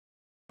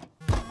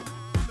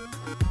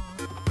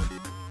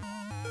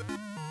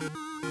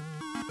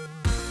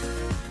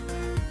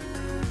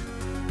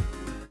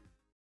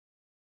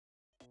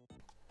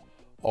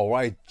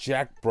Alright,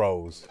 Jack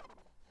Bros.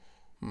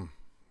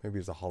 Maybe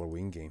it's a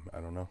Halloween game.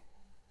 I don't know.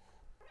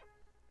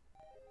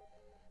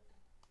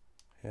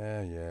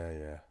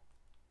 Yeah.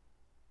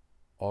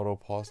 Auto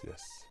pause,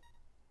 yes.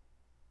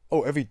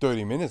 Oh, every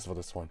 30 minutes for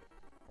this one.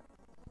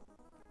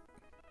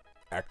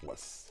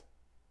 Atlus.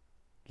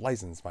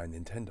 Licensed by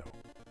Nintendo.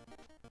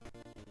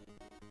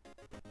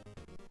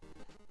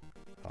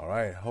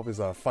 Alright, hope it's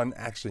a fun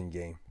action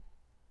game.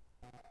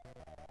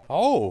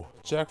 Oh,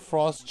 Jack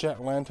Frost, Jack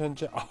Lantern,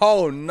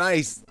 Oh,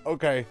 nice!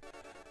 Okay.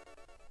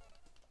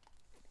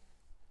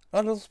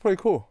 Oh, that's pretty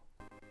cool.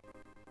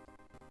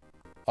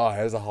 Oh,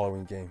 here's a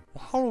Halloween game.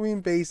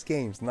 Halloween-based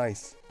games,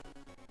 nice.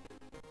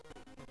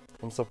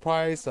 I'm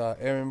surprised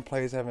Aaron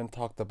Plays haven't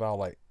talked about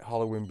like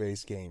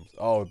Halloween-based games.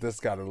 Oh, this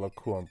gotta look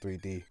cool on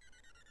 3D.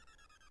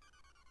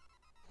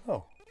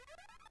 Oh.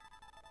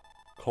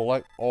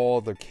 Collect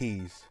all the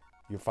keys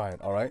you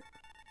find, alright?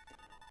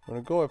 When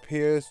a goal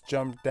appears,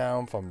 jump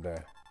down from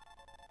there.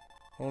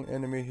 Only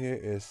enemy here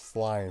is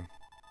Slime.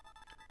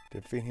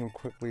 Defeat him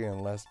quickly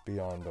and let's be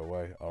on the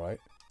way, alright?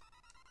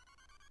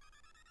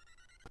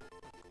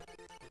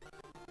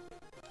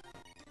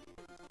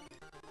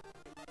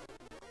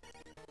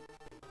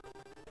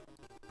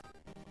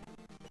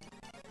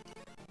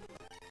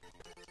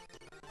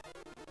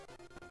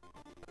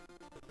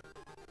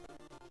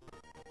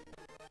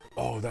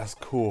 Oh, that's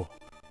cool.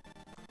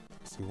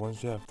 See,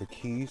 once you have the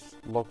keys,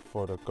 look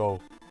for the go.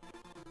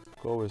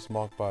 Go is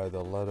marked by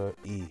the letter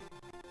E.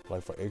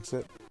 Like for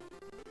exit?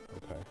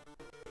 Okay.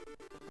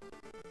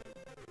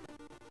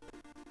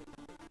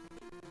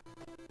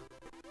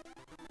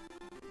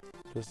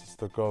 This is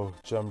the go.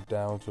 Jump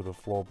down to the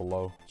floor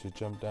below. To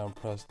jump down,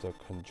 press the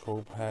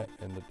control pad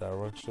in the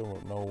direction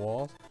with no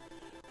walls.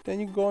 Then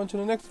you go on to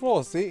the next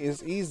floor. See?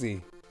 It's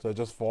easy. So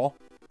just fall.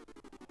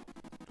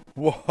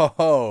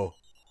 Whoa!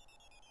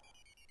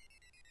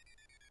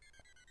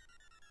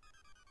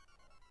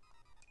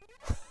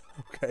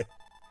 Okay.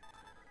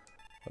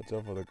 Watch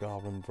out for the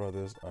Goblin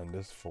Brothers on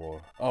this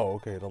floor. Oh,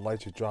 okay. They'll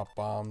let you drop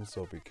bombs,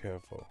 so be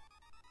careful.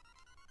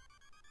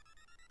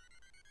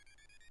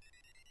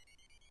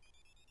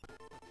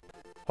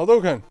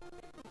 Hadouken!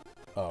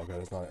 Oh, okay.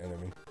 That's not an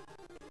enemy.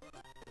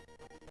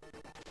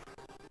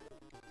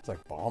 It's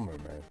like Bomber,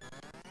 man.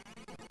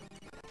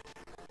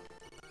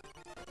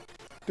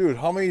 Dude,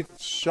 how many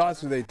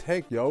shots do they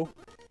take, yo?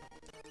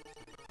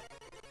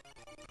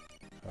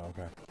 Oh,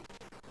 okay.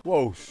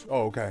 Whoa.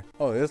 Oh, okay.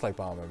 Oh, it is like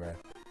Bomber, man.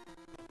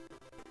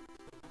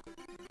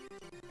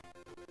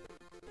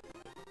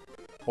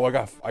 Oh,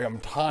 I am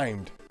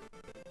timed.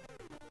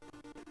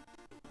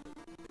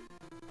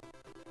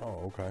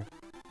 Oh, okay.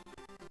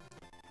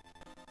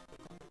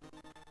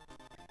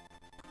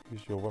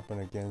 Use your weapon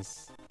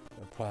against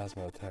the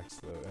plasma attacks.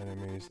 The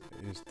enemies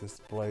is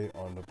displayed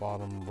on the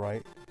bottom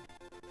right.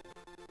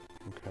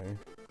 Okay.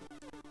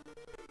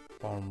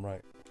 Bottom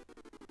right.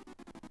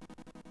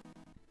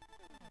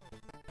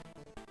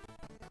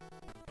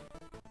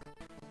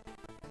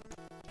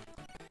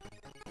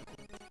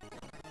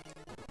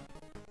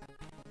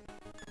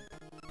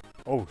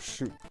 Oh,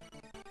 shoot.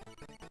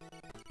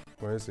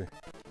 Where is he?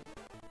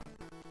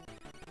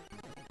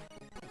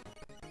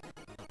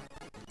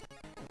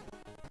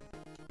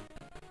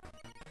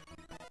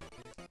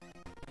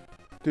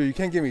 Dude, you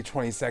can't give me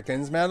 20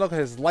 seconds, man. Look at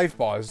his life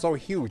bar. It's so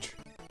huge.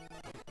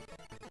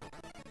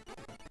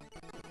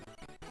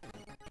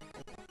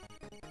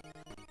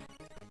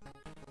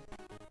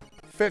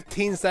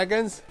 "15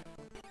 seconds?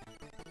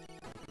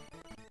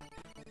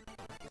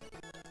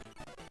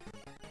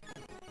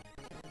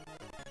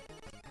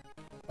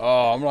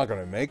 Oh, I'm not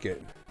gonna make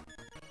it.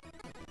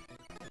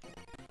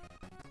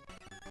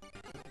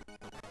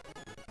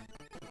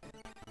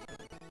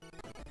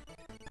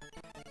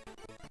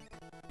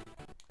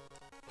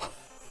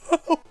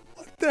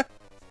 What the?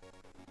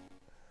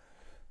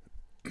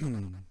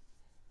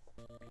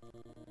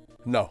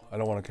 No, I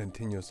don't want to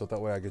continue, so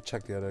that way I can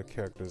check the other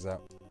characters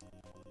out.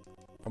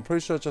 I'm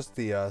pretty sure just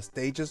the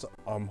stages.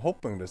 I'm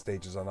hoping the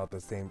stages are not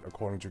the same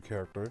according to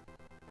character.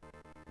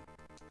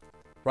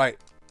 Right.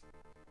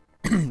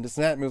 The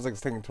snap music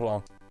is taking too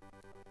long.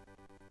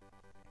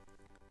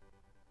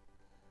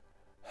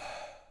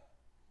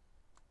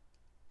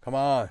 Come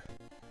on.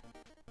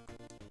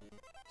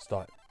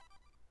 Start.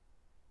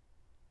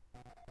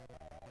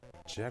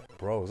 Jack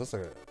Bros.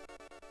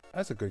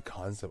 That's a good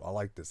concept. I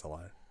like this a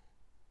lot.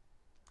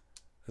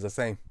 It's the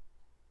same.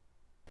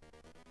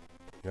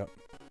 Yep.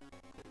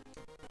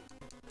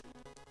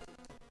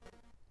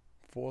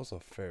 Force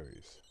of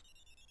Fairies.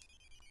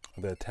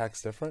 Are the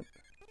attacks different?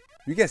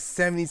 You get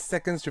 70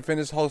 seconds to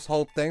finish this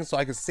whole thing so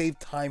I can save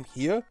time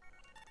here?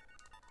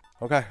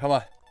 Okay, come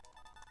on.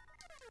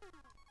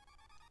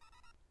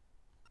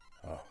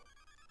 Oh.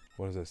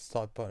 What is this?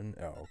 Start button?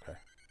 Oh, okay.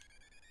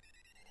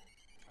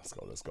 Let's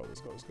go, let's go,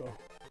 let's go, let's go.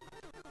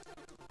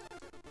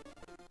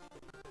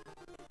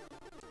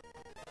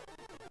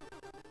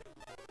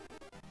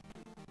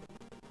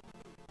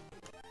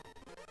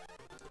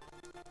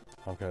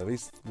 Okay, at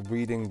least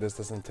reading this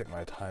doesn't take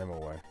my time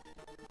away.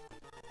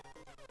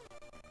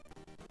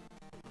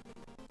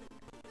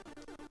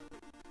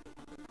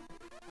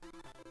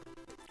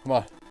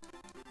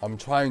 I'm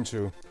trying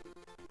to.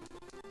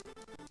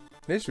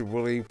 They should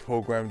really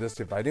program this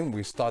if I didn't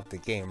restart the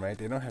game, right?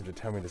 They don't have to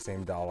tell me the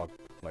same dialogue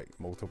like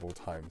multiple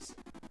times.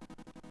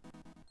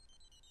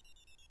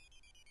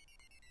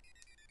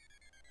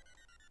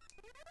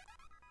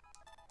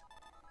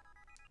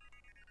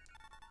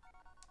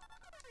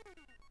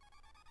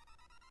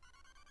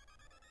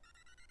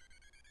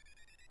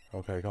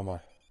 Okay, come on.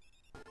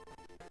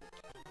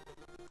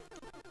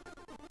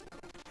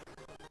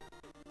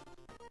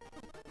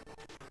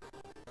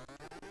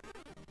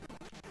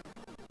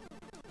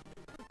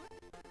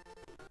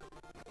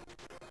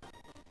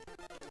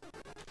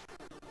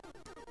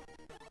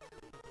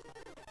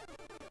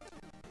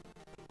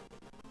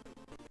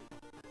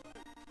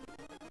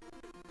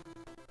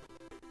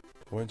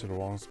 I went to the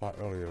wrong spot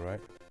earlier, right?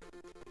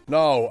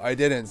 No, I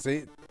didn't.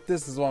 See?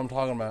 This is what I'm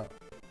talking about.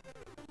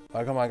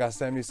 Oh, come on, I got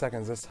 70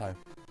 seconds this time.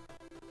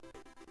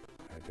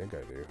 I think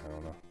I do. I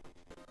don't know.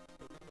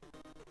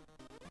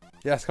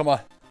 Yes, come on.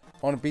 I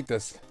want to beat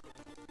this.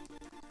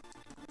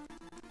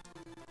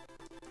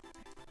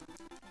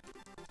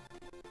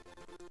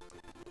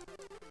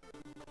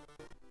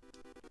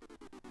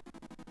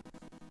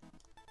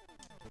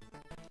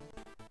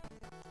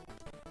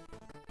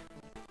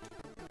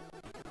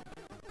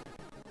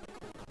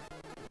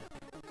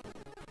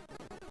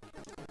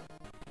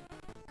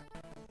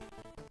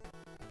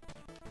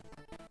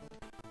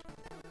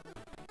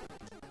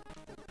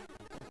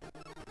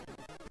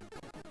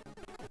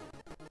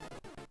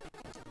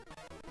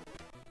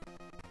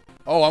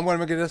 Oh, I'm going to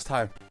make it this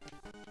time.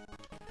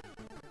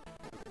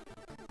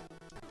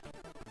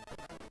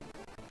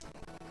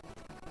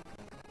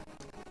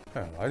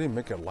 Yeah, I didn't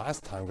make it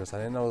last time because I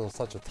didn't know it was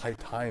such a tight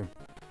time.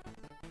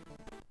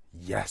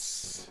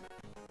 Yes.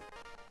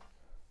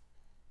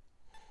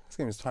 This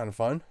game is kind of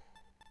fun.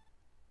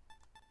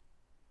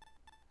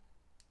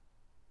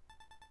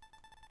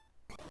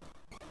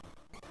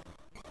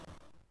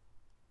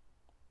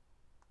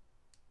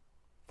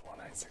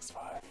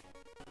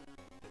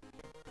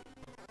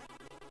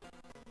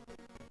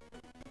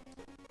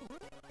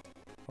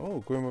 Oh,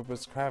 Grim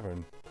Reaper's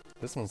Cavern.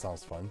 This one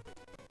sounds fun.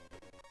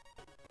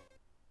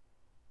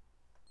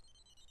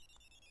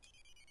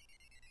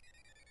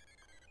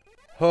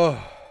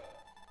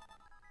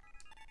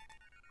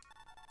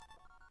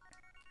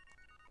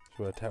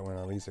 Should attack when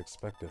I least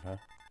expect it, huh?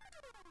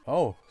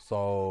 Oh,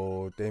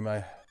 so they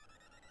might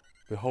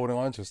be holding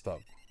on to stuff.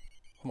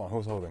 Come on,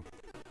 who's holding?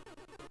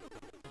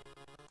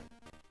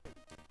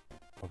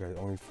 Okay,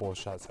 only 4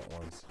 shots at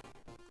once.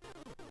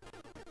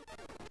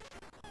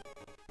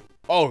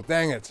 Oh,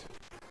 dang it!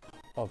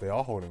 Oh, they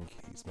are holding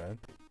keys, man.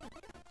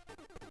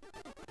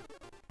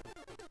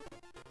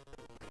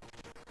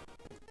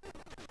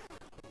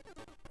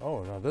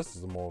 Oh, no, this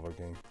is more of a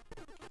game.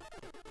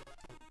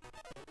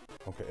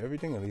 Okay,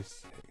 everything at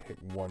least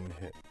hit 1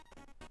 hit.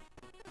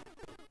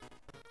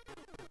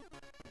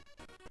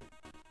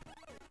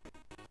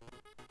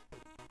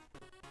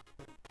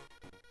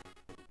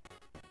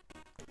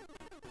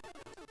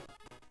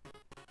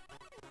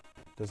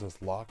 This is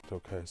locked?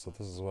 Okay, so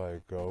this is where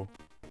I go.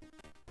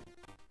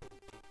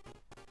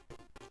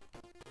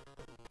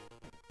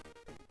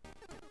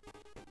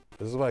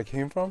 This is where I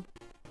came from?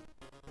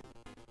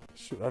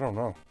 Shoot, I don't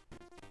know.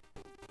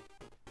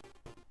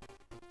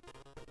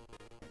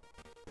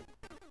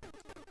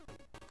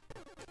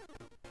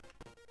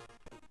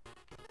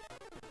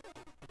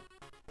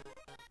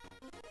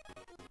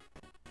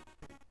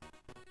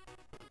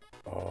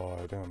 Oh,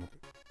 I don't.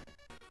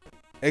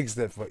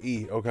 Exit for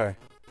E, okay.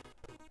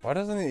 Why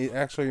doesn't it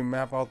actually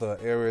map out the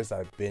areas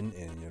I've been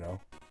in, you know?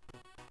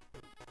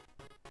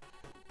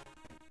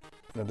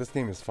 No, this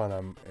game is fun.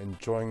 I'm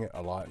enjoying it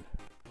a lot.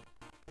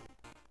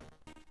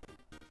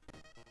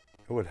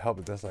 It would help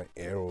if there's like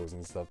arrows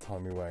and stuff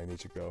telling me where I need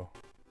to go.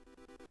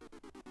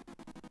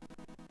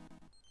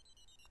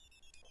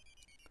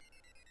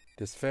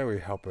 This fairy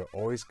helper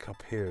always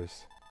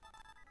appears.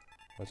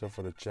 Watch out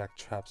for the jack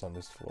traps on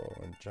this floor.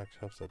 When jack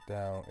traps are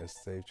down,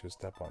 it's safe to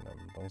step on them.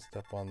 Don't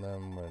step on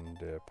them when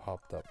they're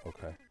popped up.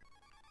 Okay.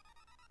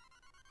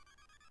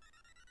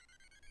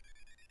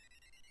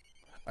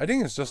 I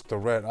think it's just the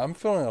red. I'm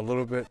feeling a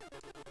little bit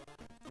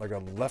like a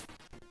left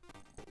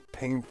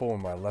painful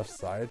on my left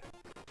side.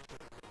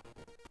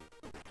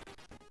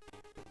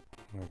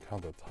 I'm gonna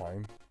count the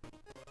time.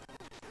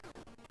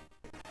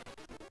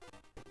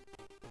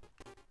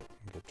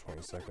 Get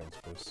 20 seconds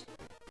first.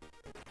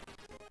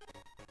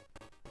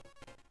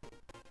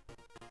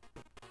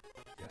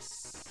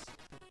 Yes.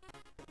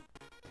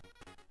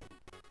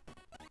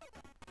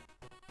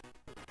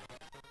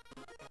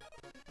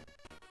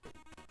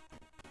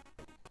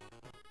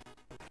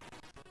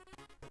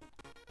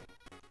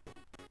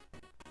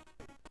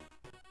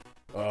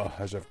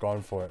 I should have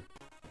gone for it.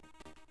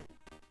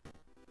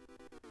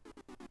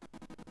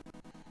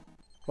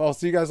 Well,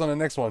 see you guys on the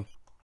next one.